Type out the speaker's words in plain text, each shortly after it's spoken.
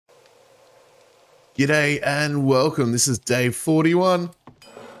G'day and welcome. This is day 41.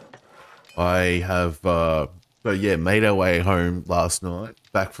 I have, made our way home last night,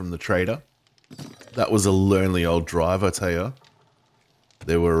 back from the trader. That was a lonely old drive, I tell you.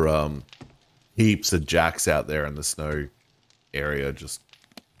 There were heaps of jacks out there in the snow area, just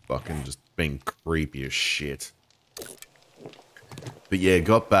being creepy as shit. But yeah,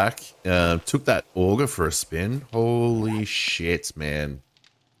 got back, took that auger for a spin. Holy shit, man.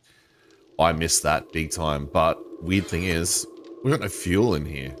 I missed that big time, but weird thing is, we got no fuel in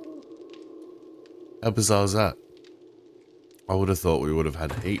here. How bizarre is that? I would have thought we would have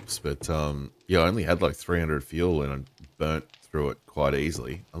had heaps, but yeah, I only had like 300 fuel and I burnt through it quite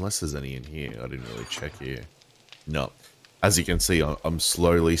easily. Unless there's any in here, I didn't really check here. No. As you can see, I'm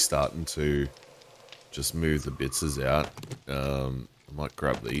slowly starting to just move the bitses out. I might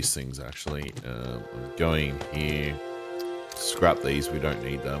grab these things actually. I'm going here. Scrap these, we don't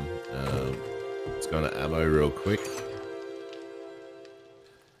need them. Let's go to ammo real quick.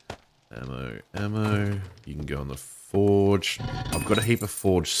 Ammo. You can go on the forge. I've got a heap of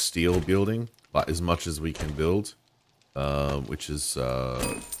forged steel building, but as much as we can build, which is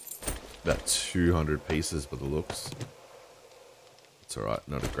about 200 pieces by the looks. It's alright,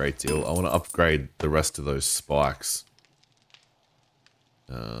 not a great deal. I want to upgrade the rest of those spikes.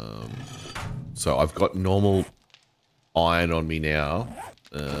 So I've got normal iron on me now.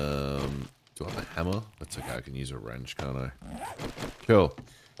 Do I have a hammer? That's okay, I can use a wrench, can't I? Cool.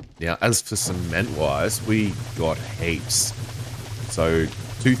 Now, as for cement wise, we got heaps. So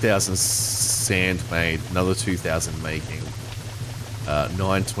 2,000 sand made, another 2,000 making.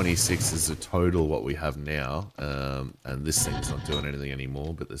 926 is the total what we have now. And this thing's not doing anything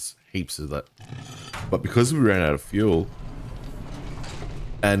anymore, but there's heaps of that. But because we ran out of fuel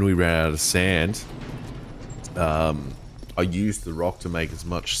and we ran out of sand, I used the rock to make as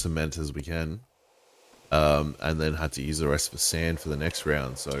much cement as we can, and then had to use the rest for sand for the next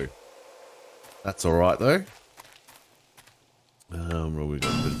round, so that's alright though. Well, we've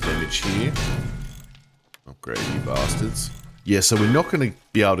got a bit of damage here. Upgrade you bastards. Yeah, so we're not going to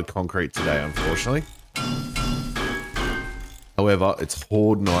be able to concrete today, unfortunately. However, it's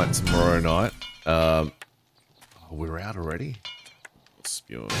Horde night tomorrow night. Oh, we're out already?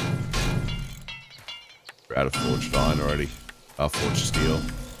 Spewing. We're out of forged iron already. Forged steel.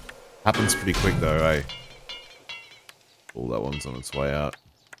 Happens pretty quick though, eh? Oh, that one's on its way out.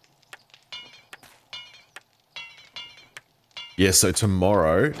 Yeah, so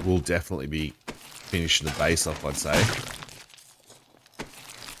tomorrow we'll definitely be finishing the base off, I'd say.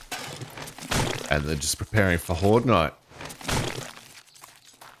 And then just preparing for Horde night.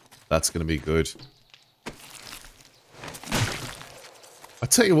 That's going to be good. I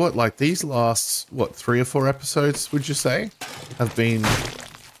tell you what, like these last, what, 3 or 4 episodes, would you say, have been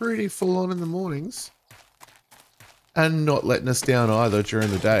pretty full on in the mornings. And not letting us down either during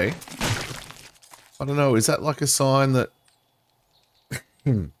the day. I don't know, is that like a sign that...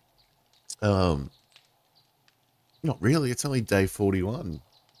 not really, it's only day 41.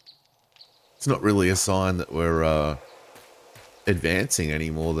 It's not really a sign that we're advancing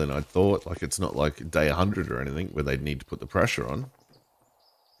any more than I thought. Like, it's not like day 100 or anything where they'd need to put the pressure on.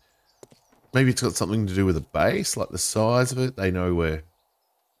 Maybe it's got something to do with the base, like the size of it. They know we're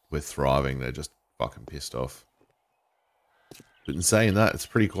thriving. They're just fucking pissed off. But in saying that, it's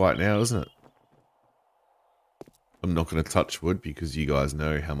pretty quiet now, isn't it? I'm not going to touch wood because you guys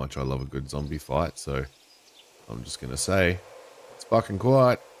know how much I love a good zombie fight. So I'm just going to say it's fucking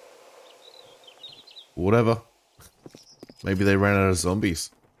quiet. Whatever. Maybe they ran out of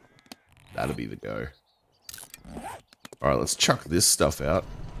zombies. That'll be the go. Alright, let's chuck this stuff out.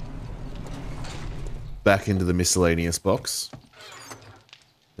 Back into the miscellaneous box.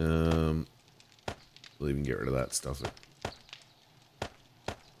 We'll even get rid of that stuff.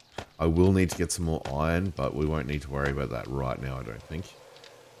 I will need to get some more iron, but we won't need to worry about that right now, I don't think.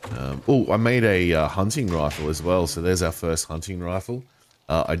 Oh, I made a hunting rifle as well, so there's our first hunting rifle.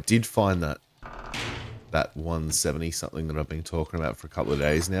 I did find that 170 something that I've been talking about for a couple of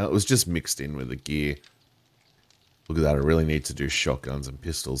days now. It was just mixed in with the gear. Look at that, I really need to do shotguns and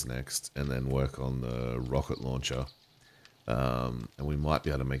pistols next, and then work on the rocket launcher. And we might be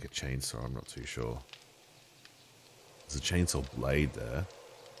able to make a chainsaw, I'm not too sure. There's a chainsaw blade there.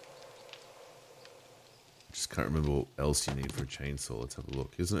 I just can't remember what else you need for a chainsaw. Let's have a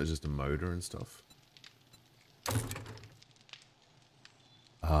look. Isn't it just a motor and stuff?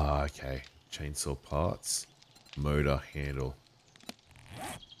 Ah, okay. Chainsaw parts. Motor, handle.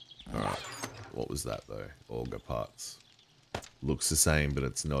 Alright. What was that though? Auger parts. Looks the same, but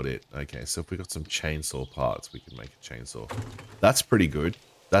it's not it. Okay, so if we got some chainsaw parts, we can make a chainsaw. That's pretty good.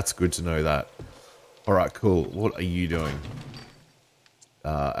 That's good to know that. Alright, cool. What are you doing?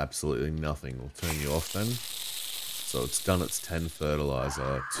 Absolutely nothing. We'll turn you off then. So it's done its 10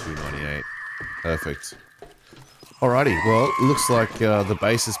 fertilizer, 298. Perfect. Alrighty, well, it looks like the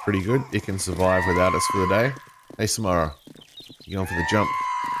base is pretty good. It can survive without us for the day. Hey, Samara. You going for the jump?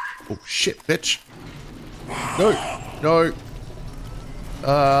 Oh, shit, bitch. No, no.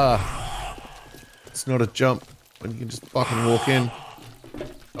 It's not a jump when you can just fucking walk in.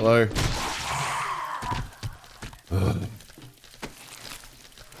 Hello. Ugh.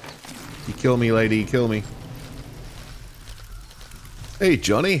 You kill me, lady, kill me. Hey,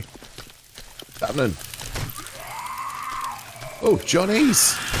 Johnny. What's happening? Oh,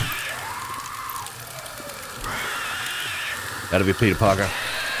 Johnny's. That'll be Peter Parker.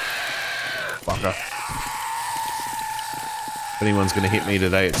 Fucker. If anyone's gonna hit me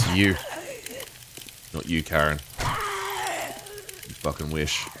today, it's you. Not you, Karen. You fucking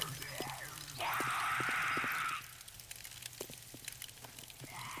wish.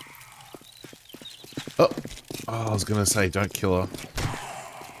 Oh, I was gonna say, don't kill her.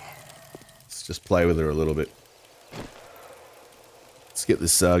 Let's just play with her a little bit. Let's get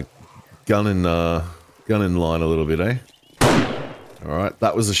this gun in line a little bit, eh? All right,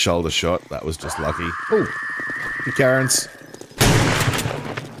 that was a shoulder shot. That was just lucky. Oh, hey, Karens.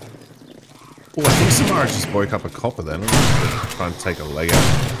 Oh, I think Samara just woke up a copper then. I'm gonna try and take a leg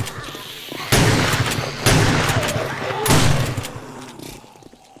out.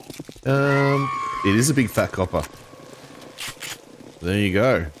 It is a big fat copper. There you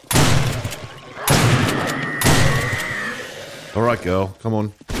go. Alright, girl. Come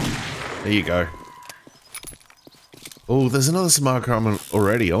on. There you go. Oh, there's another Samara coming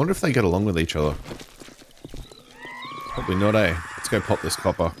already. I wonder if they get along with each other. Probably not, eh? Let's go pop this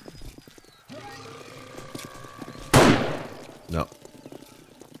copper. No.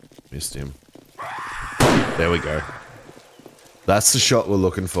 Missed him. There we go. That's the shot we're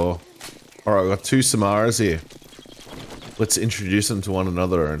looking for. Alright, we've got two Samaras here. Let's introduce them to one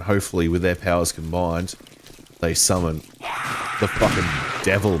another and hopefully with their powers combined, they summon the fucking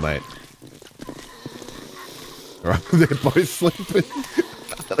devil, mate. Alright, they're both sleeping.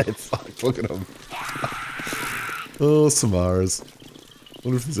 They're fucked, look at them. Oh, Samaras.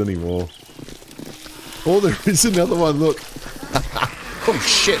 Wonder if there's any more. Oh, there is another one, look. Oh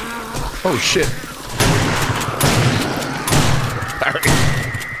shit. Oh shit.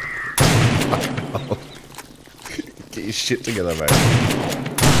 Get your shit together, mate.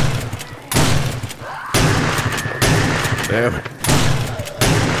 Damn.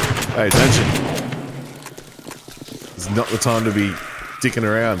 Hey, attention. It's not the time to be dicking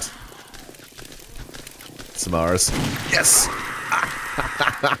around. Samaras. Yes!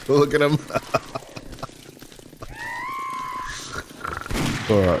 Look at him.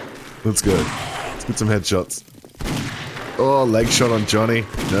 Alright, let's go. Let's get some headshots. Oh, leg shot on Johnny.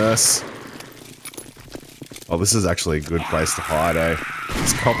 Nurse. Oh, this is actually a good place to hide, eh?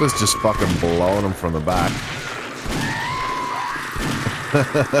 This copper's just fucking blowing him from the back.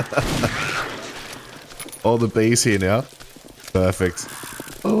 All the bees here now. Perfect.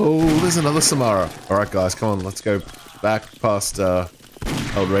 Oh, there's another Samara. Alright, guys, come on. Let's go back past old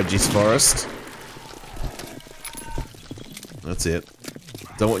Reggie's forest. That's it.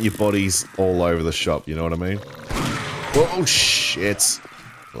 Don't want your bodies all over the shop, you know what I mean? Oh, shit.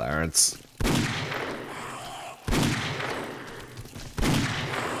 Clarence.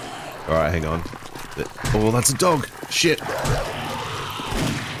 Alright, hang on. Oh, that's a dog. Shit.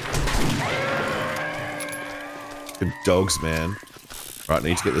 Good dogs, man. Right,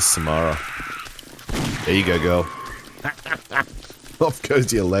 need to get this Samara. There you go, girl. Off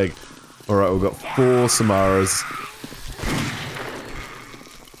goes your leg. Alright, we've got 4 Samaras.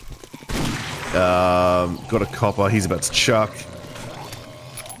 Got a copper. He's about to chuck.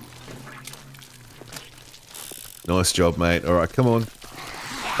 Nice job, mate. Alright, come on.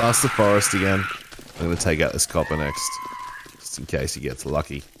 Past the forest again. I'm gonna take out this copper next. Just in case he gets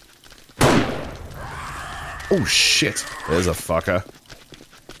lucky. Oh, shit. There's a fucker.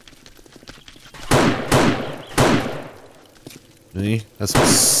 That's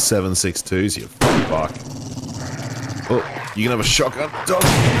 7.62s, you fuck. Oh, you can have a shotgun, dog.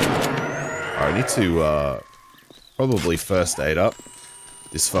 I need to, probably first aid up.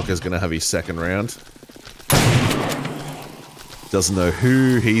 This fucker's gonna have his second round. Doesn't know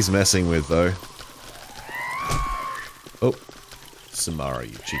who he's messing with, though. Oh. Samara,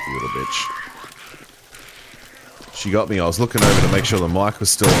 you cheeky little bitch. She got me. I was looking over to make sure the mic was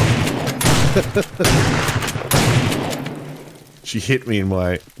still on. She hit me in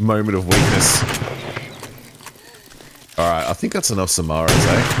my moment of weakness. Alright, I think that's enough Samaras,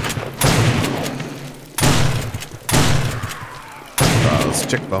 eh? let's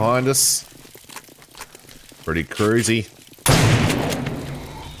check behind us. Pretty cruisy.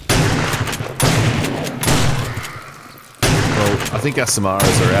 Well, I think our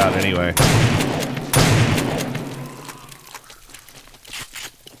Samaras are out anyway.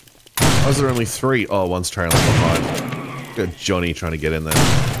 Why is there only 3? Oh, one's trailing behind. Got Johnny trying to get in there.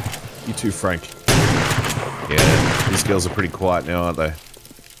 You too, Frank. Yeah, these girls are pretty quiet now, aren't they?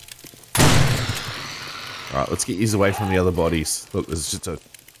 Alright, let's get you away from the other bodies. Look, there's just a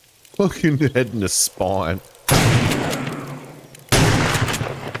fucking head and a spine.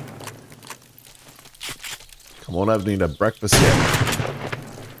 Come on, I haven't eaten breakfast yet.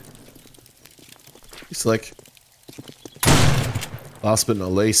 It's like... Last but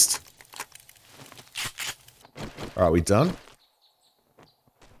not least. Alright, we done?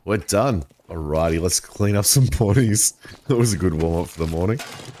 We're done. Alrighty, let's clean up some bodies. That was a good warm-up for the morning.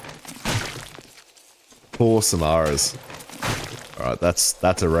 4 Samaras. Alright,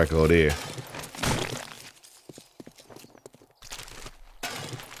 that's a record here.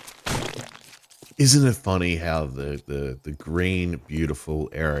 Isn't it funny how the green, beautiful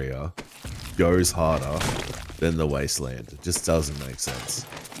area goes harder than the wasteland? It just doesn't make sense.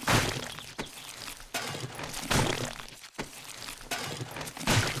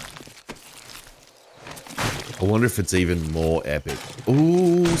 I wonder if it's even more epic.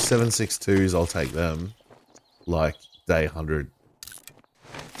 Ooh, 762s, I'll take them. Like, day 100.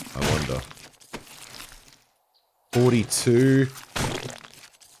 I wonder. 42.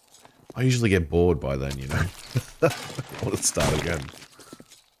 I usually get bored by then, you know. I want to start again.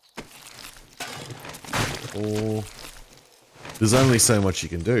 4. There's only so much you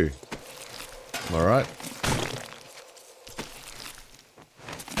can do. Am I right?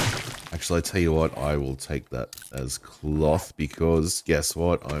 Actually, I tell you what, I will take that as cloth because guess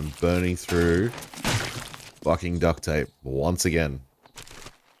what? I'm burning through fucking duct tape once again.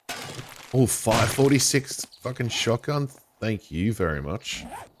 Oh, 546 fucking shotgun. Thank you very much.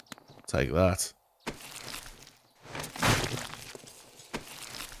 Take that.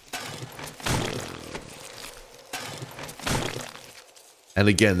 And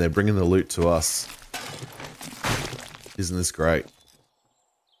again, they're bringing the loot to us. Isn't this great?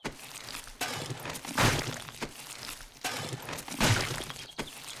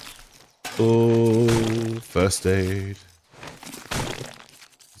 Oh, first aid.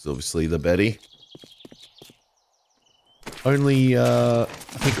 It's obviously the Betty. Only, I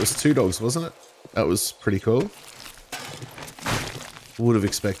think it was 2 dogs, wasn't it? That was pretty cool. Would have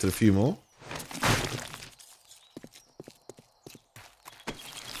expected a few more.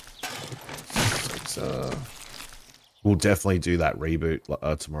 We'll definitely do that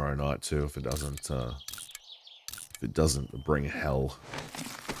reboot tomorrow night too if it doesn't bring hell.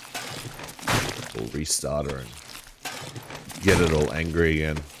 We'll restart her and get it all angry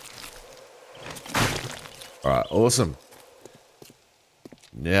again. Alright, awesome.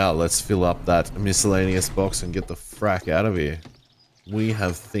 Now let's fill up that miscellaneous box and get the frack out of here. We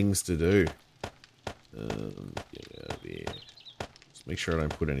have things to do. Get out of here. Just make sure I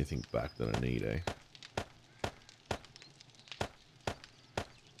don't put anything back that I need, eh?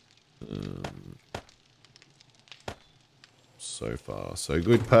 So far, so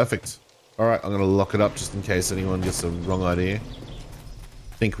good. Perfect. Alright, I'm going to lock it up just in case anyone gets the wrong idea.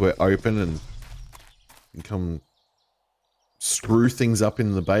 Think we're open and can come screw things up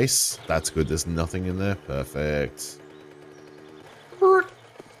in the base. That's good. There's nothing in there. Perfect.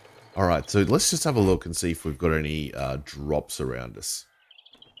 Alright, so let's just have a look and see if we've got any drops around us.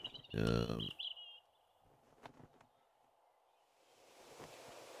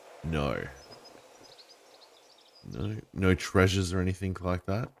 No. No treasures or anything like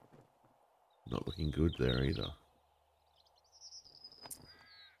that. Not looking good there either.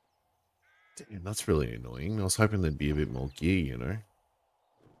 Damn, that's really annoying. I was hoping there'd be a bit more gear, you know.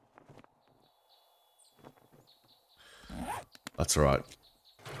 That's alright.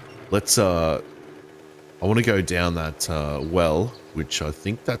 Let's, I want to go down that well, which I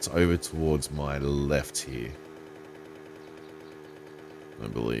think that's over towards my left here. I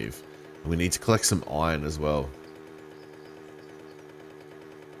believe. And we need to collect some iron as well.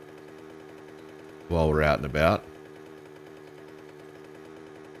 While we're out and about.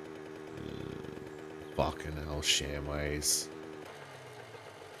 Fucking hell, Shamways.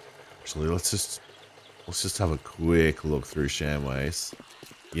 Actually, let's just have a quick look through Shamways.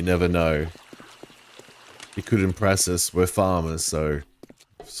 You never know. It could impress us. We're farmers, so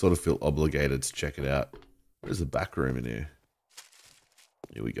sort of feel obligated to check it out. Where's the back room in here?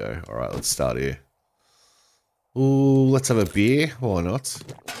 Here we go. Alright, let's start here. Ooh, let's have a beer. Why not?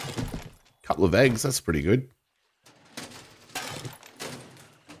 Couple of eggs, that's pretty good.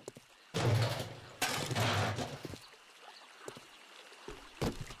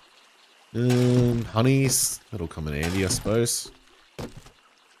 Honeys. That'll come in handy, I suppose.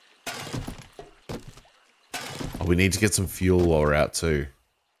 Oh, we need to get some fuel while we're out too.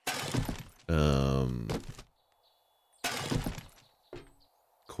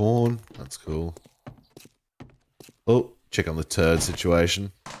 Corn. That's cool. Oh, check on the turd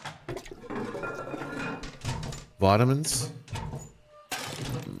situation. Vitamins.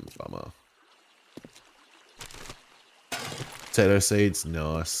 Bummer. Potato seeds.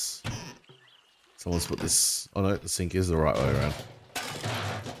 Nice. Someone's put this... Oh no, the sink is the right way around.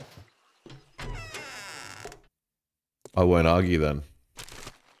 I won't argue then.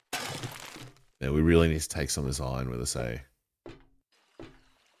 Yeah, we really need to take some of this iron with us, eh?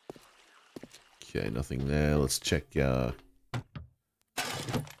 Okay, nothing there. Let's check more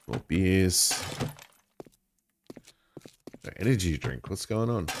beers. No, energy drink. What's going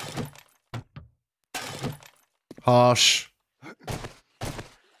on? Harsh.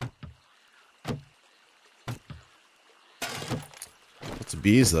 Lots of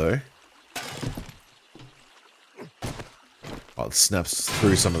beers though. Oh, it snaps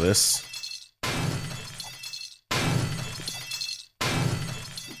through some of this.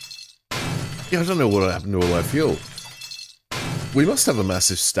 Yeah, I don't know what happened to all our fuel. We must have a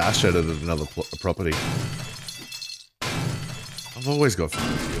massive stash out of another property. I've always got fuel.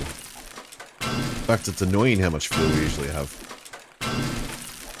 In fact, it's annoying how much fuel we usually have.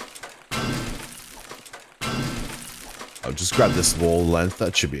 I'll just grab this wall length.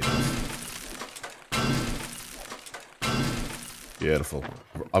 That should be enough. Beautiful.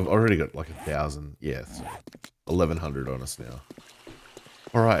 I've already got like 1,000. Yeah, so 1,100 on us now.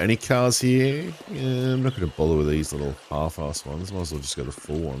 Alright, any cars here? Yeah, I'm not going to bother with these little half-ass ones. Might as well just go to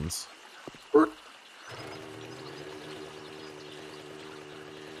full ones.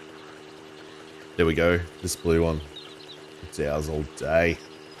 There we go. This blue one. It's ours all day.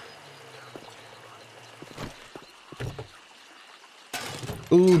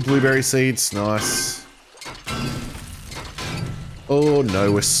 Ooh, blueberry seeds. Nice. Oh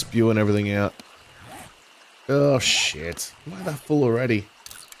no, we're spewing everything out. Oh shit. Why are they full already?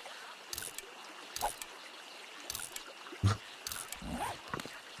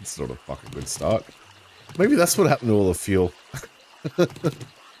 It's not a fucking good start. Maybe that's what happened to all the fuel.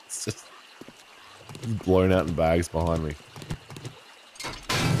 It's just blown out in bags behind me.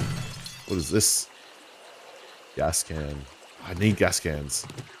 What is this? Gas can. I need gas cans.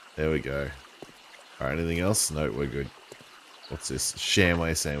 There we go. Alright, anything else? No, we're good. What's this?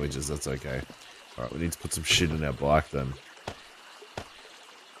 Shamway sandwiches, that's okay. Alright, we need to put some shit in our bike then.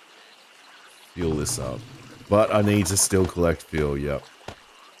 Fuel this up. But I need to still collect fuel, yep.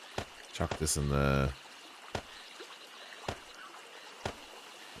 Chuck this in there.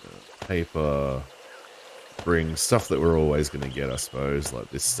 Paper. Bring stuff that we're always going to get, I suppose, like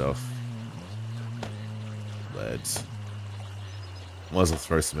this stuff. Lead. Might as well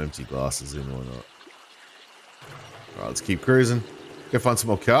throw some empty glasses in, why not? Alright, let's keep cruising. Go find some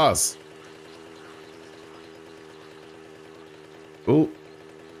more cars. Oh,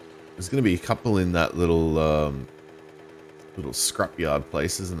 there's going to be a couple in that little little scrapyard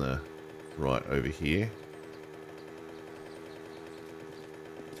place, isn't there? Right over here.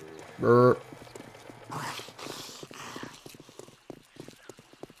 Brr.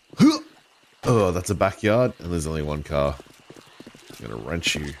 Oh, that's a backyard, and there's only one car. I'm gonna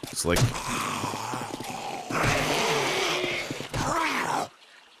wrench you, Slick.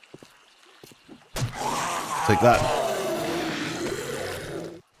 Take that.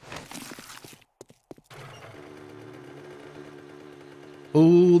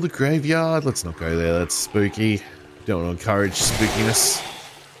 Oh, the graveyard. Let's not go there. That's spooky. Don't want to encourage spookiness.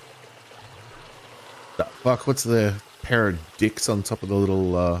 The fuck? What's the pair of dicks on top of the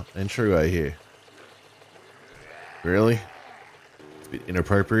little entryway here? Really? It's a bit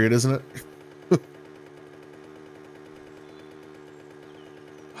inappropriate, isn't it?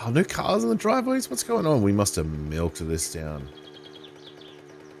 Oh, no cars in the driveways? What's going on? We must have milked this down.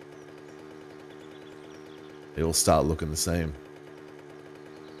 They all start looking the same.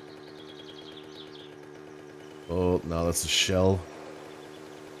 Oh, no, that's a shell.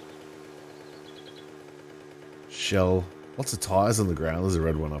 Shell. Lots of tires on the ground. There's a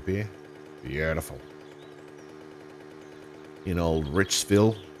red one up here. Beautiful. In old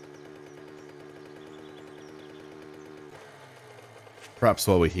Richville. Perhaps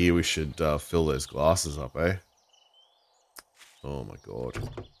while we're here, we should fill those glasses up, eh? Oh my god.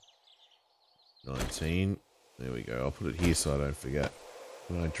 19. There we go. I'll put it here so I don't forget.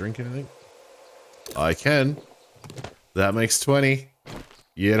 Can I drink anything? I can. That makes 20.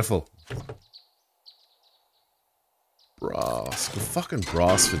 Beautiful. Brass. Good fucking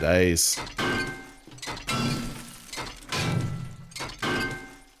brass for days.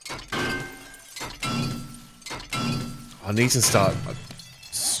 I need to start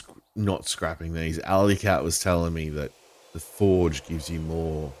not scrapping these. Alley Cat was telling me that the forge gives you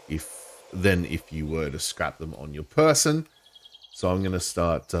more than if you were to scrap them on your person. So I'm going to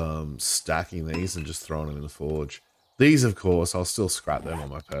start stacking these and just throwing them in the forge. These, of course, I'll still scrap them on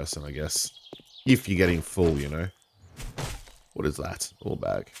my person, I guess. If you're getting full, you know. What is that? All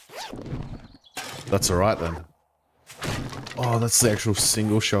bag. That's alright then. Oh, that's the actual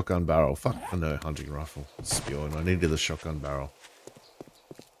single shotgun barrel. Fuck, no, hunting rifle. Spewing. I needed the shotgun barrel.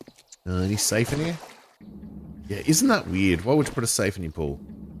 Any safe in here? Yeah, isn't that weird? Why would you put a safe in your pool?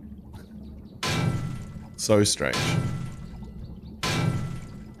 So strange.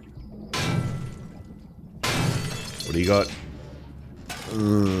 What do you got?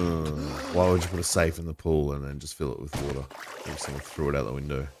 Why would you put a safe in the pool and then just fill it with water? Maybe someone threw it out the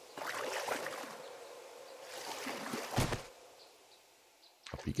window.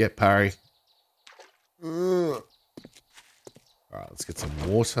 Up you get, Parry. Alright, let's get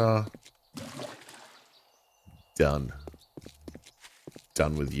some water. Done.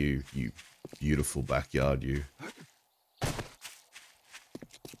 Done with you, you beautiful backyard, you.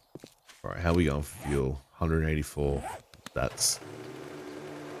 Alright, how are we going for fuel? 184. It's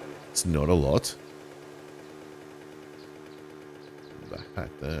not a lot. Backpack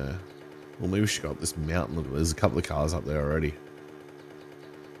there. Well, maybe we should go up this mountain. Look, there's a couple of cars up there already.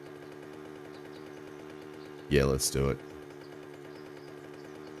 Yeah, let's do it.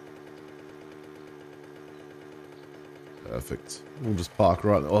 Perfect. We'll just park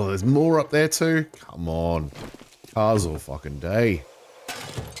right there. Oh, there's more up there too? Come on. Cars all fucking day.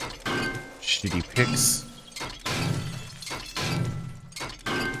 Shitty pics.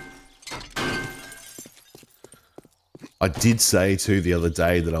 I did say too the other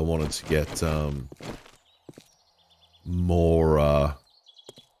day that I wanted to get more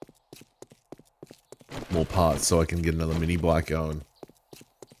parts so I can get another mini bike going.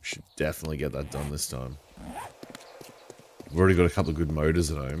 Should definitely get that done this time. I've already got a couple of good motors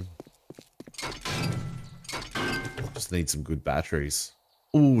at home. Just need some good batteries.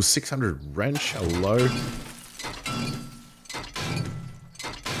 Ooh, 600 wrench. Hello.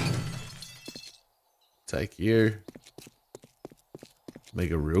 Take you.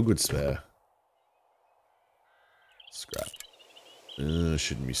 Make a real good spare. Scrap.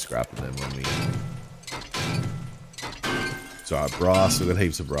 Shouldn't be scrapping them on me. It's alright, brass. We've got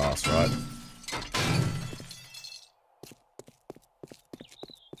heaps of brass, right?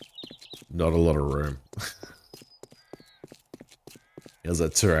 Not a lot of room. How's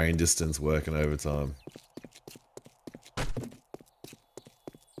that terrain distance working over time?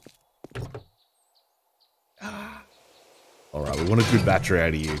 Alright, we want a good battery out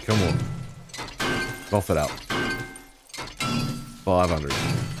of you. Come on. Cough it up. 500.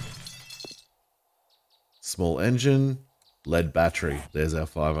 Small engine. Lead battery. There's our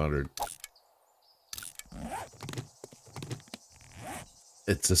 500.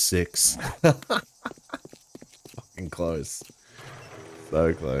 It's a 6. Fucking close.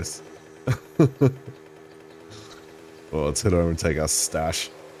 So close. Well, let's head over and take our stash.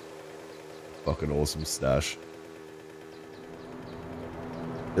 Fucking awesome stash.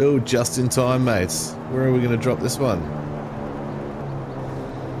 Oh, just in time, mates. Where are we going to drop this one?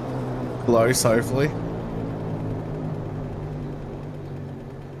 Close, hopefully.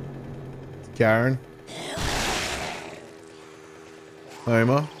 Karen.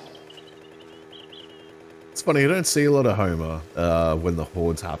 Homer. It's funny, I don't see a lot of Homer when the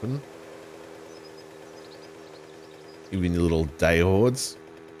hordes happen. Even the little day hordes.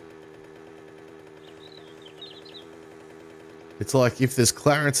 It's like if there's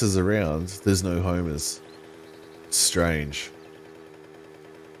Clarences around, there's no Homers. It's strange.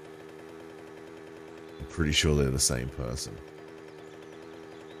 I'm pretty sure they're the same person.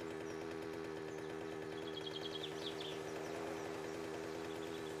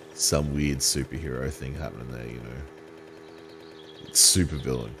 Some weird superhero thing happening there, you know. It's super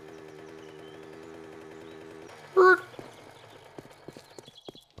villain. Alright,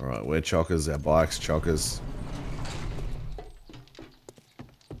 we're chockers, our bike's chockers.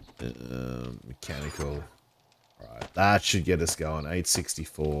 Mechanical. Alright, that should get us going.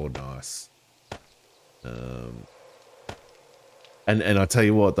 864, nice. And I tell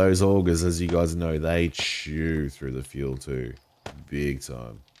you what, those augers, as you guys know, they chew through the fuel too. Big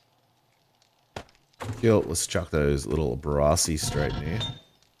time. Cool, let's chuck those little brassy straight in here.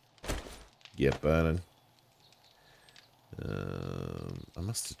 Get burning. I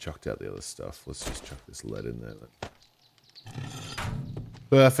must have chucked out the other stuff. Let's just chuck this lead in there then.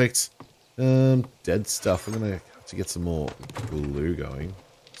 Perfect. Dead stuff. I'm gonna have to get some more glue going.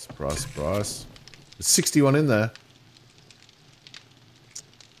 Surprise, surprise. There's 61 in there.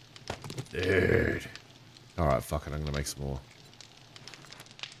 Dude. Alright, fuck it. I'm gonna make some more.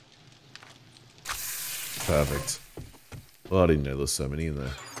 Perfect. Well, I didn't know there's so many in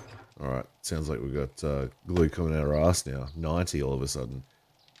there. Alright, sounds like we've got glue coming out our ass now. 90 all of a sudden.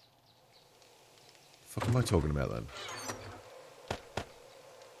 What the fuck am I talking about then?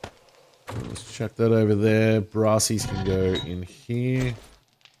 Let's chuck that over there. Brassies can go in here.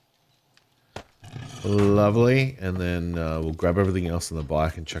 Lovely. And then we'll grab everything else on the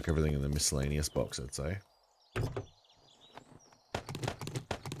bike and chuck everything in the miscellaneous box, I'd say. And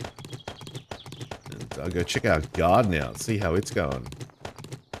I'll go check our garden out, see how it's going.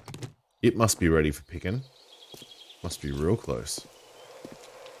 It must be ready for picking. Must be real close.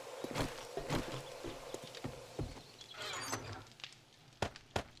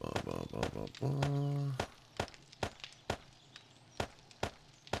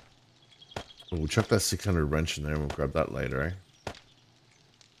 We'll chuck that 600 wrench in there and we'll grab that later, eh?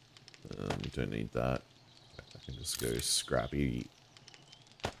 We don't need that. I can just go scrappy.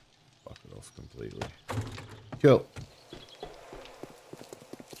 Fuck it off completely. Cool.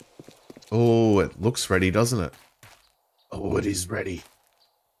 Oh, it looks ready, doesn't it? Oh, it is ready.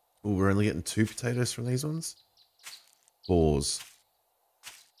 Oh, we're only getting 2 potatoes from these ones? 4s.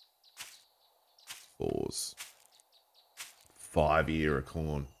 4s. 5 ear of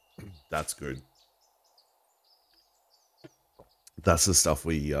corn. That's good. That's the stuff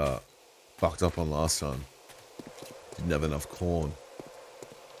we fucked up on last time. Didn't have enough corn.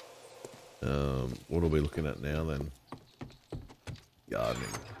 What are we looking at now then? Gardening.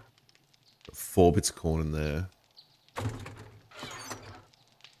 Got 4 bits of corn in there.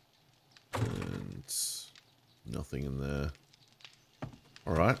 And nothing in there.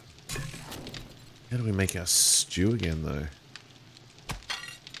 Alright. How do we make our stew again though? I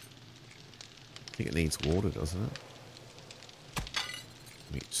think it needs water, doesn't it?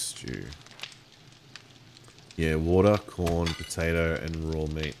 Meat stew. Yeah, water, corn, potato, and raw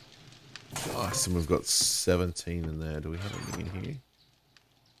meat. Nice, and we've got 17 in there. Do we have anything in here?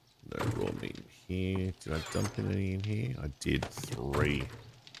 No raw meat in here. Did I dump any in here? I did 3.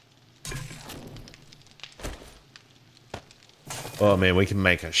 Oh man, we can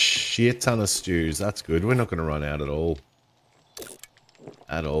make a shit ton of stews. That's good. We're not going to run out at all.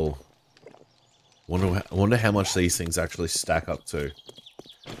 At all. Wonder how much these things actually stack up to.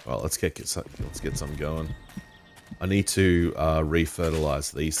 Well, let's get some going. I need to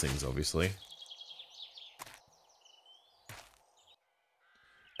refertilize these things, obviously.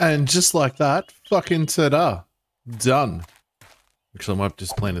 And just like that, fucking ta-da. Done. Actually, I might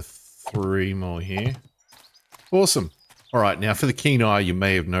just plant 3 more here. Awesome. Alright, now for the keen eye, you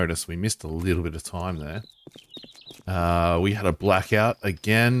may have noticed we missed a little bit of time there. We had a blackout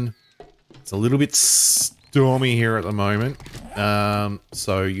again. It's a little bit stormy here at the moment.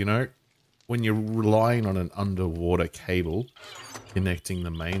 So, you know, when you're relying on an underwater cable connecting the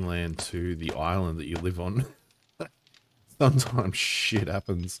mainland to the island that you live on, sometimes shit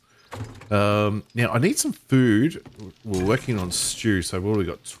happens. Now, I need some food. We're working on stew, so we've already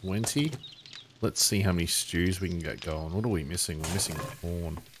got 20. Let's see how many stews we can get going. What are we missing? We're missing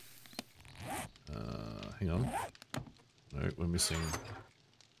corn. Hang on. No, we're missing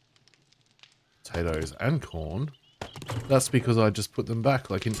potatoes and corn. That's because I just put them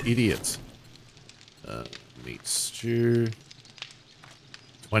back like an idiot. Meat stew.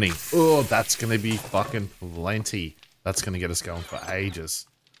 20. Oh, that's going to be fucking plenty. That's going to get us going for ages.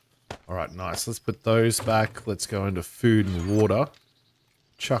 Alright, nice. Let's put those back. Let's go into food and water.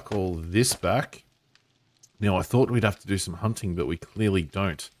 Chuck all this back. Now, I thought we'd have to do some hunting, but we clearly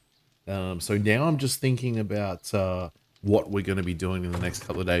don't. So now I'm just thinking about what we're going to be doing in the next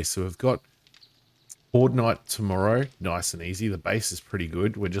couple of days. So we've got Horde Night tomorrow. Nice and easy. The base is pretty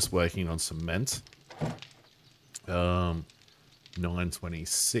good. We're just working on cement.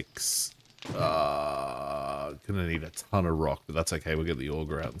 926. Gonna need a ton of rock, but that's okay. We'll get the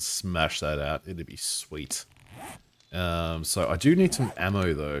auger out and smash that out. It'd be sweet. So I do need some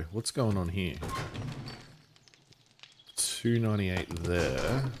ammo though. What's going on here? 298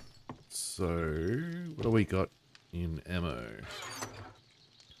 there. So what do we got in ammo?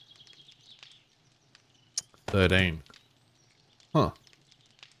 13. Huh.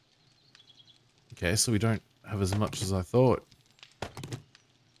 Okay, so we don't have as much as I thought.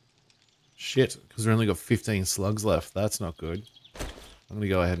 Shit, because we only got 15 slugs left. That's not good. I'm going to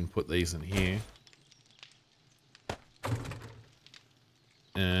go ahead and put these in here.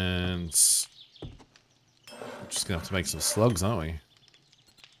 And we're just going to have to make some slugs, aren't we?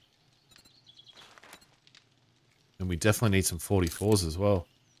 And we definitely need some 44s as well.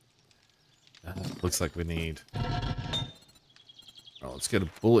 Looks like we need... Oh, let's get a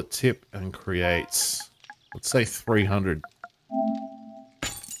bullet tip and create, let's say 300.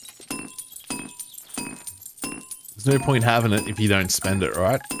 There's no point having it if you don't spend it,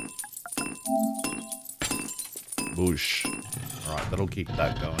 right? Boosh. Alright, that'll keep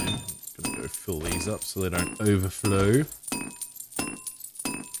that going. Gonna go fill these up so they don't overflow.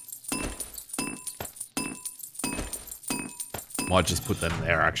 Might just put them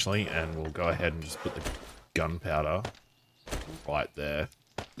there actually, and we'll go ahead and just put the gunpowder right there.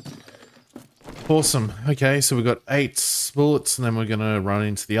 Awesome. Okay, so we've got 8 bullets, and then we're gonna run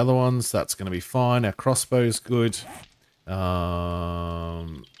into the other ones. That's gonna be fine. Our crossbow's good. Our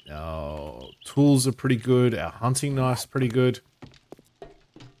tools are pretty good. Our hunting knife's pretty good.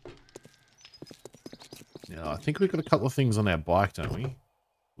 Now, I think we've got a couple of things on our bike, don't we?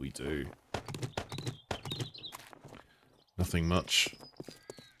 We do. Nothing much.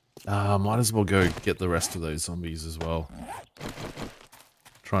 Might as well go get the rest of those zombies as well.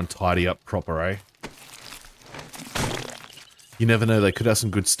 Try and tidy up proper, eh? You never know, they could have some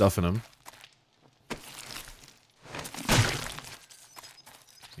good stuff in them.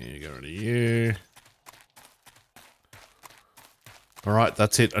 Here, get rid of you. Alright,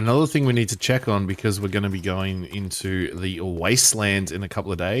 that's it. Another thing we need to check on, because we're going to be going into the wasteland in a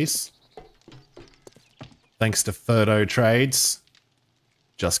couple of days. Thanks to Ferdo Trades.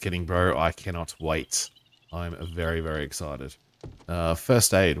 Just kidding, bro. I cannot wait. I'm very, very excited.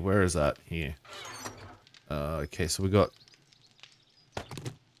 First aid. Where is that? Here. Okay, so we got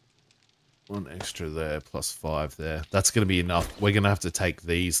 1 extra there, plus 5 there. That's going to be enough. We're going to have to take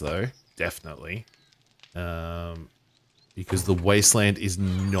these, though. Definitely. Because the wasteland is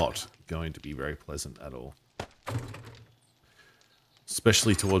not going to be very pleasant at all.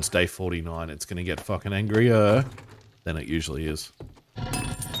 Especially towards day 49. It's going to get fucking angrier than it usually is. Yeah,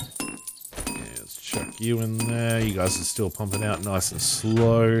 let's chuck you in there. You guys are still pumping out nice and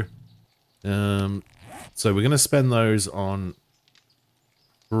slow. So we're going to spend those on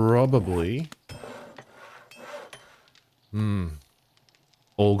probably...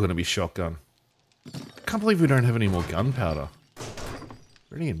 all going to be shotgun. I can't believe we don't have any more gunpowder. Is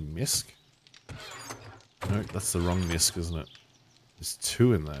there any in misc? No, that's the wrong misc, isn't it? There's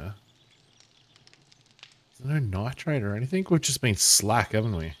 2 in there. Is there no nitrate or anything? We've just been slack,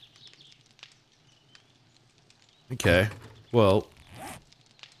 haven't we? Okay. Well,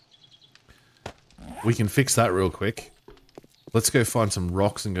 we can fix that real quick. Let's go find some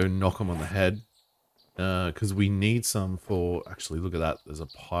rocks and go knock them on the head. Because we need some for... Actually, look at that. There's a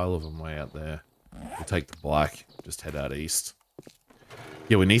pile of them way out there. We'll take the black. Just head out east.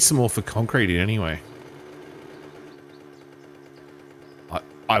 Yeah, we need some more for concreting anyway.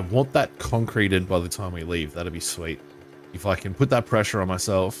 I want that concreted by the time we leave. That'd be sweet. If I can put that pressure on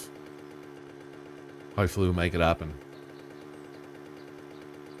myself, hopefully we'll make it happen.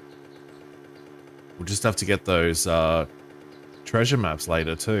 We'll just have to get those treasure maps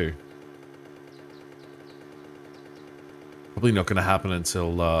later too. Probably not going to happen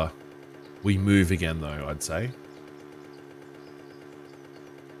until we move again though, I'd say.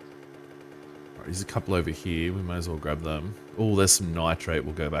 Alright, there's a couple over here. We might as well grab them. Oh, there's some nitrate.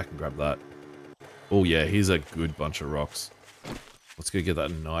 We'll go back and grab that. Oh yeah, here's a good bunch of rocks. Let's go get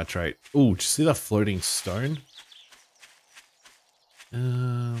that nitrate. Oh, did you see that floating stone?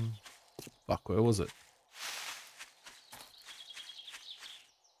 Fuck, where was it?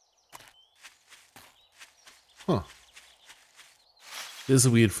 Huh. There's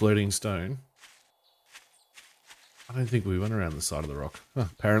a weird floating stone. I don't think we went around the side of the rock. Huh,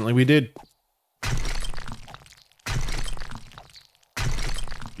 apparently we did.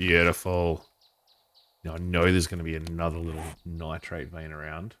 Beautiful. Now I know there's going to be another little nitrate vein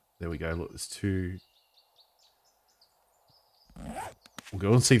around. There we go. Look, there's 2. We'll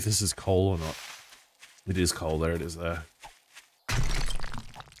go and see if this is coal or not. It is coal. There it is there.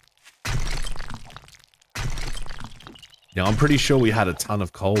 Now I'm pretty sure we had a ton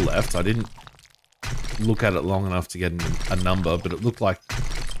of coal left. I didn't look at it long enough to get a number, but it looked like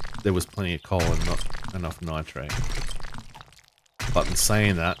there was plenty of coal and not enough nitrate. But in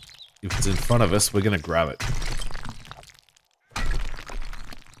saying that, if it's in front of us, we're going to grab it.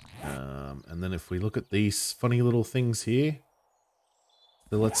 And then if we look at these funny little things here,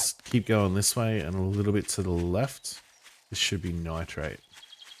 so let's keep going this way and a little bit to the left. This should be nitrate.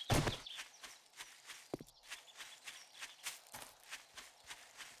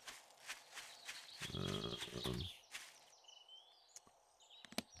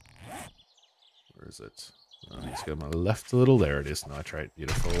 Where is it? I need to go to my left a little. There it is, nitrate.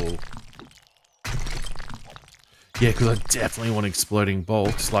 Beautiful. Yeah, because I definitely want exploding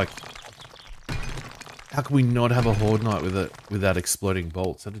bolts. Like, how can we not have a Horde Night without exploding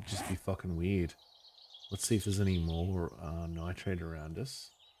bolts? That'd just be fucking weird. Let's see if there's any more nitrate around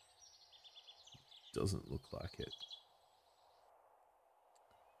us. Doesn't look like it.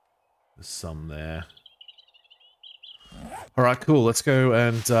 There's some there. Alright, cool. Let's go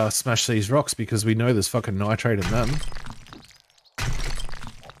and smash these rocks because we know there's fucking nitrate in them.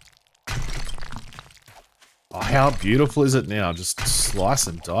 Oh, how beautiful is it now? Just slice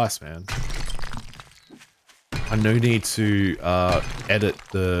and dice, man. I no need to edit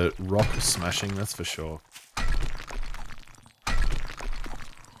the rock smashing, that's for sure.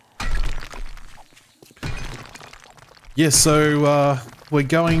 Yeah, so we're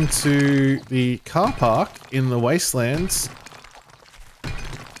going to the car park in the wastelands.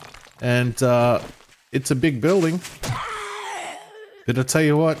 And it's a big building. But I tell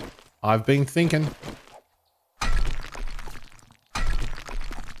you what, I've been thinking.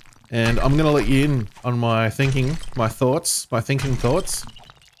 And I'm going to let you in on my thinking thoughts.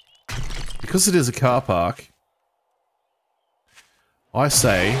 Because it is a car park, I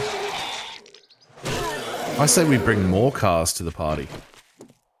say we bring more cars to the party.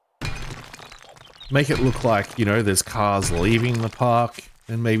 Make it look like, you know, there's cars leaving the park,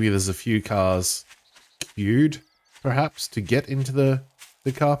 and maybe there's a few cars queued, perhaps, to get into the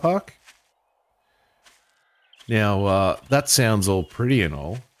car park. Now, that sounds all pretty and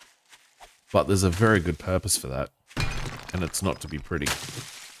all, but there's a very good purpose for that, and it's not to be pretty.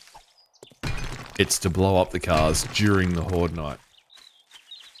 It's to blow up the cars during the Horde Night.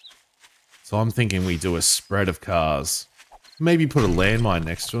 So I'm thinking we do a spread of cars. Maybe put a landmine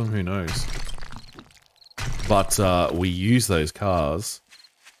next to them, who knows. But we use those cars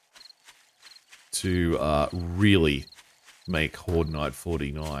to really make Horde Night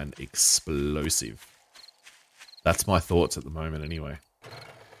 49 explosive. That's my thoughts at the moment anyway.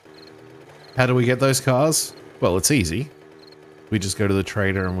 How do we get those cars? Well, it's easy. We just go to the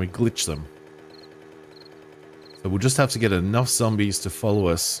trader and we glitch them. So we'll just have to get enough zombies to follow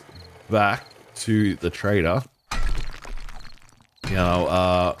us back to the trader. You know,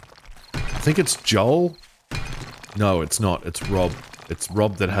 I think it's Joel. No, it's not. It's Rob. It's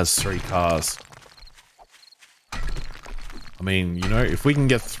Rob that has 3 cars. I mean, you know, if we can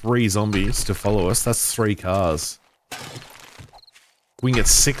get 3 zombies to follow us, that's 3 cars. We can get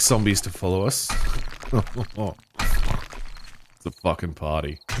 6 zombies to follow us. It's a fucking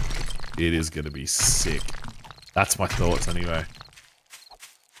party. It is going to be sick. That's my thoughts anyway.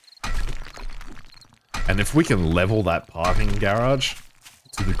 And if we can level that parking garage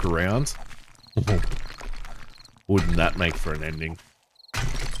to the ground, wouldn't that make for an ending?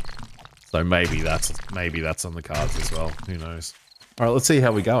 So maybe that's on the cards as well. Who knows? All right, let's see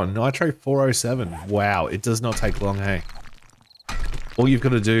how we go. Nitro 407. Wow, it does not take long, hey? All you've got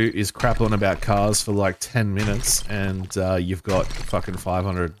to do is crap on about cars for like 10 minutes, and you've got fucking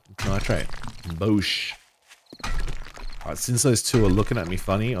 500 nitrate. Boosh. Alright, since those 2 are looking at me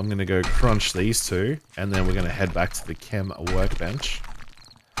funny, I'm going to go crunch these 2, and then we're going to head back to the chem workbench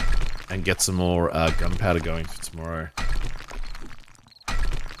and get some more gunpowder going for tomorrow.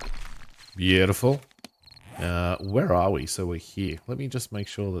 Beautiful. Where are we? So we're here. Let me just make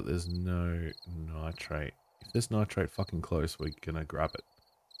sure that there's no nitrate. If there's nitrate fucking close, we're going to grab it.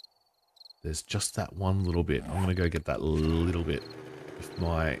 There's just that one little bit. I'm going to go get that little bit. If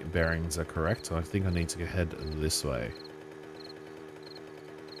my bearings are correct, I think I need to head this way.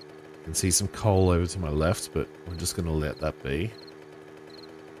 I can see some coal over to my left, but we're just going to let that be.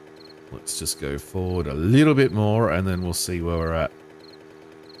 Let's just go forward a little bit more, and then we'll see where we're at.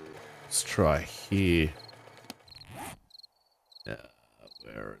 Let's try here.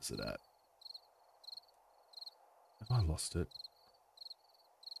 Where is it at? Have I lost it?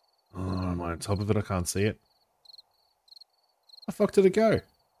 Oh, am I on top of it? I can't see it. How the fuck did it go?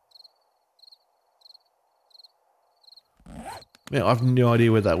 Yeah, I've no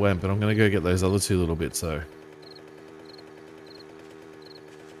idea where that went, but I'm going to go get those other 2 little bits, though.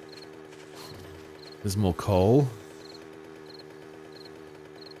 There's more coal.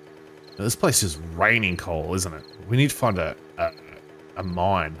 Now, this place is raining coal, isn't it? We need to find a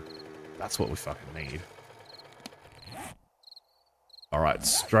mine. That's what we fucking need. Alright,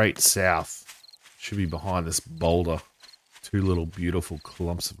 straight south. Should be behind this boulder. 2 little beautiful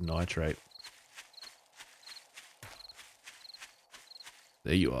clumps of nitrate.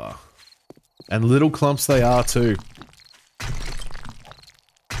 There you are. And little clumps they are too.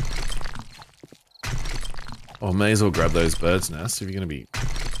 Oh, may as well grab those birds' nests if you're going to be...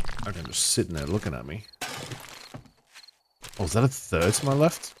 Okay, just sitting there looking at me. Oh, is that a 3rd to my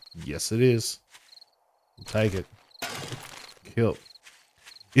left? Yes, it is. I'll take it. kill.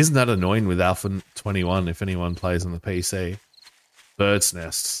 Isn't that annoying with Alpha 21 if anyone plays on the PC? Bird's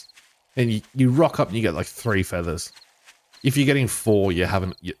nests. And you rock up and you get like 3 feathers. If you're getting 4,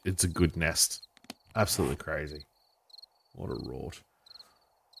 it's a good nest. Absolutely crazy. What a rort.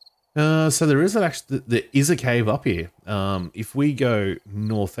 So there is a cave up here. If we go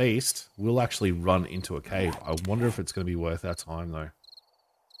northeast, we'll actually run into a cave. I wonder if it's going to be worth our time though.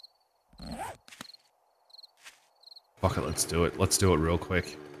 Fuck it, let's do it. Let's do it real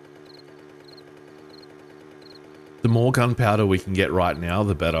quick. The more gunpowder we can get right now,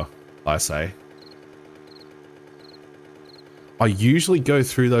 the better, I say. I usually go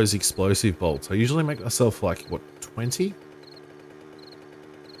through those explosive bolts. I usually make myself like, what, 20?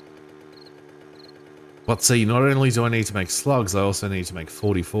 But see, not only do I need to make slugs, I also need to make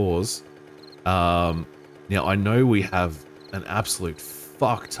 44s. Now, I know we have an absolute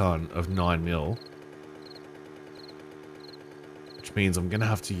fuck ton of 9mm. Which means I'm going to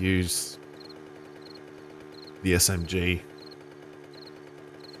have to use the SMG.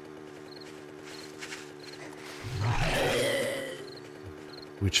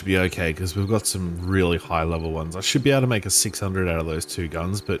 Which should be okay, because we've got some really high level ones. I should be able to make a 600 out of those 2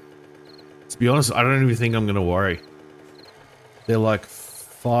 guns, but to be honest, I don't even think I'm going to worry. They're like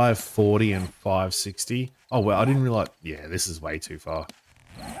 540 and 560. Oh, well, I didn't realize... Yeah, this is way too far.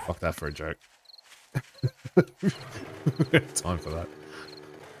 Fuck that for a joke. Time for that.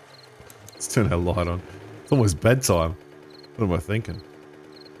 Let's turn our light on. It's almost bedtime. What am I thinking?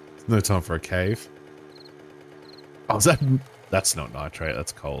 There's no time for a cave. Oh, is that... That's not nitrate,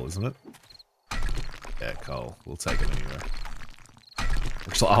 that's coal, isn't it? Yeah, coal. We'll take it anyway.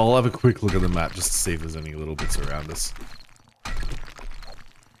 Actually, I'll have a quick look at the map just to see if there's any little bits around us.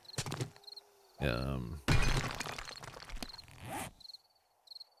 No,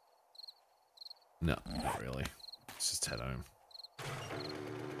 not really. Let's just head home.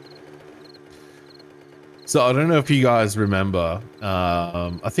 So I don't know if you guys remember,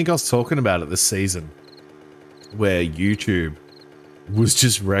 I think I was talking about it this season, where YouTube was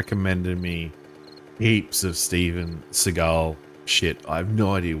just recommending me heaps of Steven Seagal shit. I have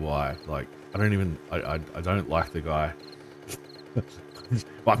no idea why. Like, I don't like the guy. Well,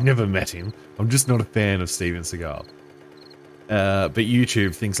 I've never met him. I'm just not a fan of Steven Seagal. But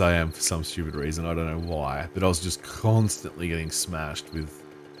YouTube thinks I am for some stupid reason. I don't know why. But I was just constantly getting smashed with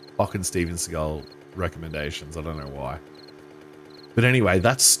fucking Steven Seagal recommendations. I don't know why. But anyway,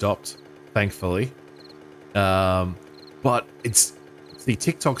 that's stopped, thankfully. But see,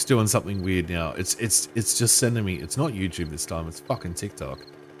 TikTok's doing something weird now. It's just sending me, it's not YouTube this time, it's fucking TikTok.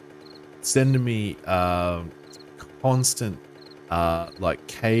 It's sending me constant like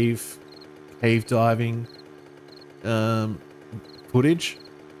cave diving footage.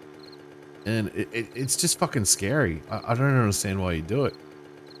 And it's just fucking scary. I don't understand why you do it.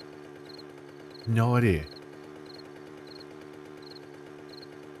 No idea.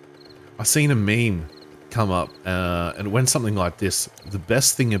 I seen a meme come up, and it went something like this: the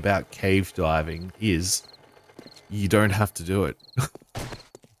best thing about cave diving is you don't have to do it.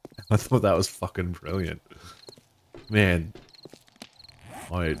 I thought that was fucking brilliant. Man,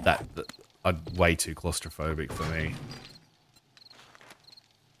 I'd way too claustrophobic for me.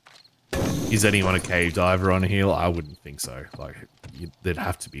 Is anyone a cave diver on here? I wouldn't think so. Like, there'd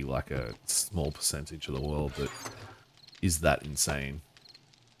have to be like a small percentage of the world that is that insane.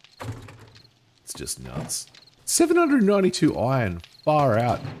 It's just nuts. 792 iron. Far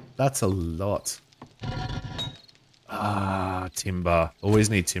out. That's a lot. Ah, timber. Always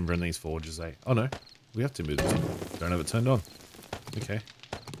need timber in these forges, eh? Oh no. We have timber. Don't have it turned on. Okay.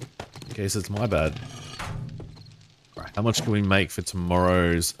 Okay, so it's my bad. Alright, how much can we make for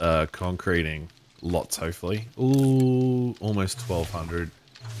tomorrow's concreting? Lots, hopefully. Ooh, almost 1,200.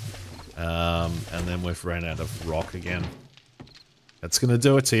 And then we've ran out of rock again. That's gonna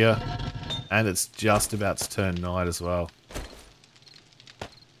do it to you. And it's just about to turn night as well.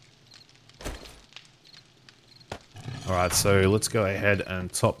 Alright, so let's go ahead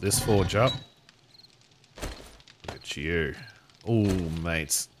and top this forge up. Look at you. Oh,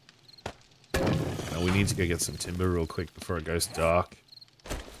 mates. Now we need to go get some timber real quick before it goes dark.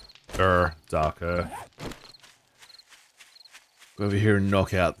 Darker. Go over here and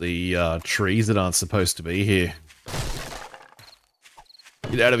knock out the trees that aren't supposed to be here.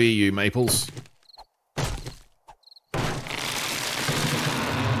 Get out of here, you maples.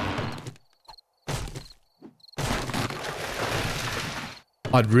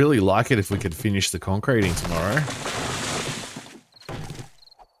 I'd really like it if we could finish the concreting tomorrow.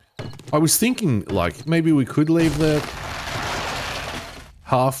 I was thinking, like, maybe we could leave the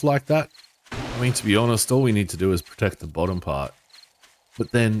half like that. I mean, to be honest, all we need to do is protect the bottom part.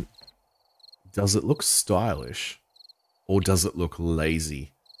 But then, does it look stylish? Or does it look lazy?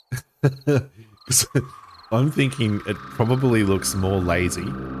 I'm thinking it probably looks more lazy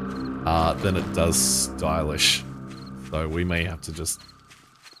than it does stylish. So we may have to just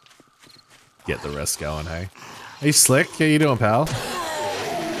get the rest going, hey? Hey, Slick, how you doing, pal?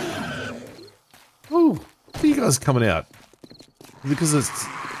 Ooh, what are you guys coming out? Because it's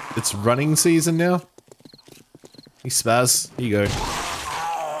running season now? Hey, Spaz, here you go.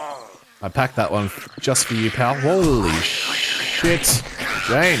 I packed that one just for you, pal. Holy shit.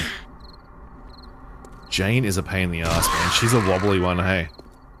 Jane. Jane is a pain in the ass, man. She's a wobbly one, hey?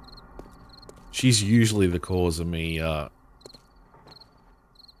 She's usually the cause of me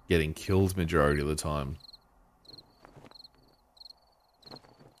getting killed majority of the time.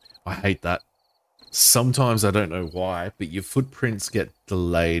 I hate that. Sometimes I don't know why, but your footprints get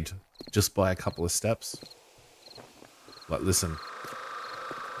delayed just by a couple of steps. Like, listen.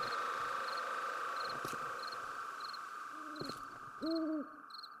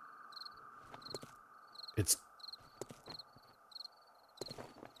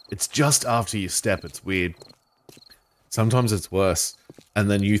 It's just after you step, it's weird. Sometimes it's worse. And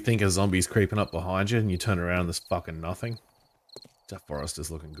then you think a zombie's creeping up behind you and you turn around and there's fucking nothing. That forest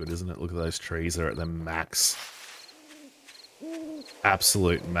is looking good, isn't it? Look at those trees, they're at their max.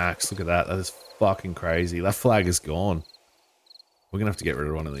 Absolute max, look at that. That is fucking crazy. That flag is gone. We're gonna have to get rid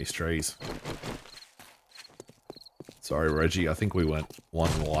of one of these trees. Sorry, Reggie, I think we went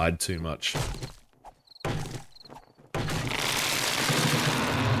one wide too much.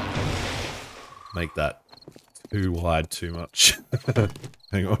 Make that too wide too much.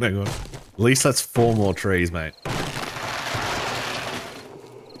 Hang on, hang on. At least that's 4 more trees, mate.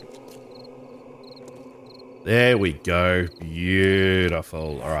 There we go.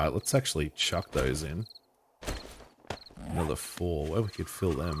 Beautiful. Alright, let's actually chuck those in. Another 4. Where we could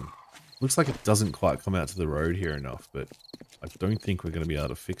fill them. Looks like it doesn't quite come out to the road here enough, but I don't think we're going to be able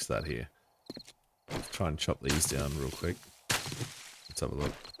to fix that here. Let's try and chop these down real quick. Let's have a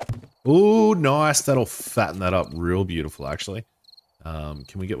look. Ooh, nice. That'll fatten that up real beautiful, actually. Can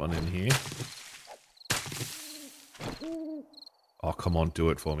we get one in here? Oh, come on. Do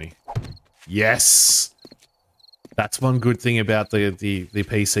it for me. Yes! That's one good thing about the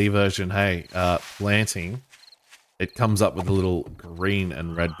PC version. Hey, planting, it comes up with a little green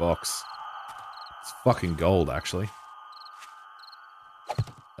and red box. It's fucking gold, actually.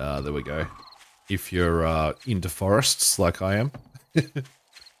 There we go. If you're into forests like I am.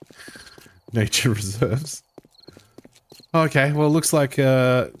 Nature reserves. Okay, well, it looks like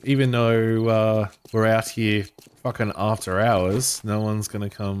even though we're out here fucking after hours, no one's gonna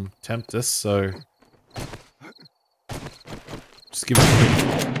come tempt us, so just give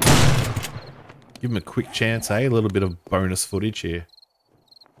him a quick chance, eh? A little bit of bonus footage here.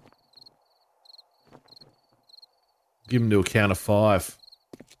 Give him to a count of 5.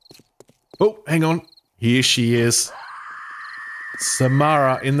 Oh, hang on. Here she is.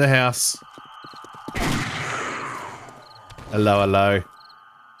 Samara in the house. Hello, hello.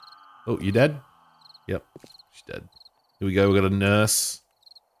 Oh, you dead? Yep, she's dead. Here we go, we got a nurse.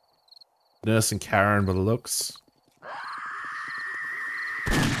 Nurse and Karen by the looks.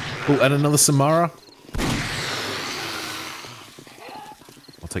 Oh, and another Samara.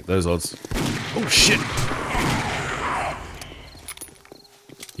 I'll take those odds. Oh, shit.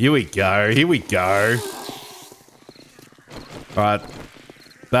 Here we go, here we go. Alright.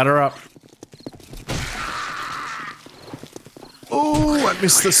 Batter up. Oh, I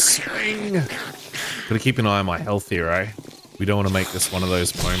missed the swing. Gotta keep an eye on my health here, eh? We don't want to make this one of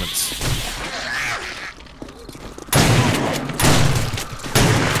those moments.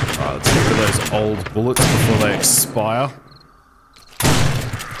 Alright, let's get rid of those old bullets before they expire.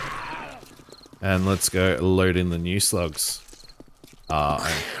 And let's go load in the new slugs. I'm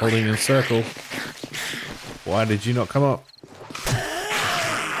holding in circle. Why did you not come up?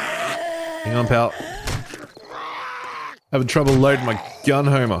 Hang on, pal. Having trouble loading my gun,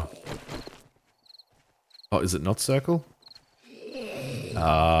 Homer. Oh, is it not circle?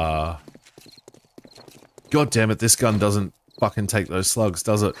 God damn it, this gun doesn't fucking take those slugs,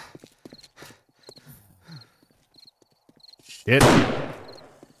 does it? Shit.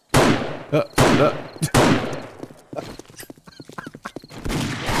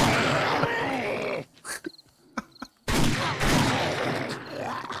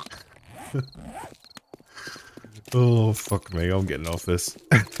 Oh, fuck me, I'm getting off this.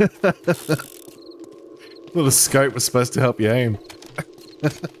 Well, the scope was supposed to help you aim.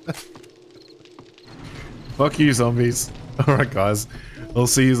 Fuck you, zombies. Alright, guys. I'll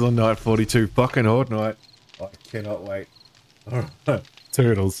see you on night 42. Fucking horde night. I cannot wait. Alright.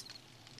 Turtles.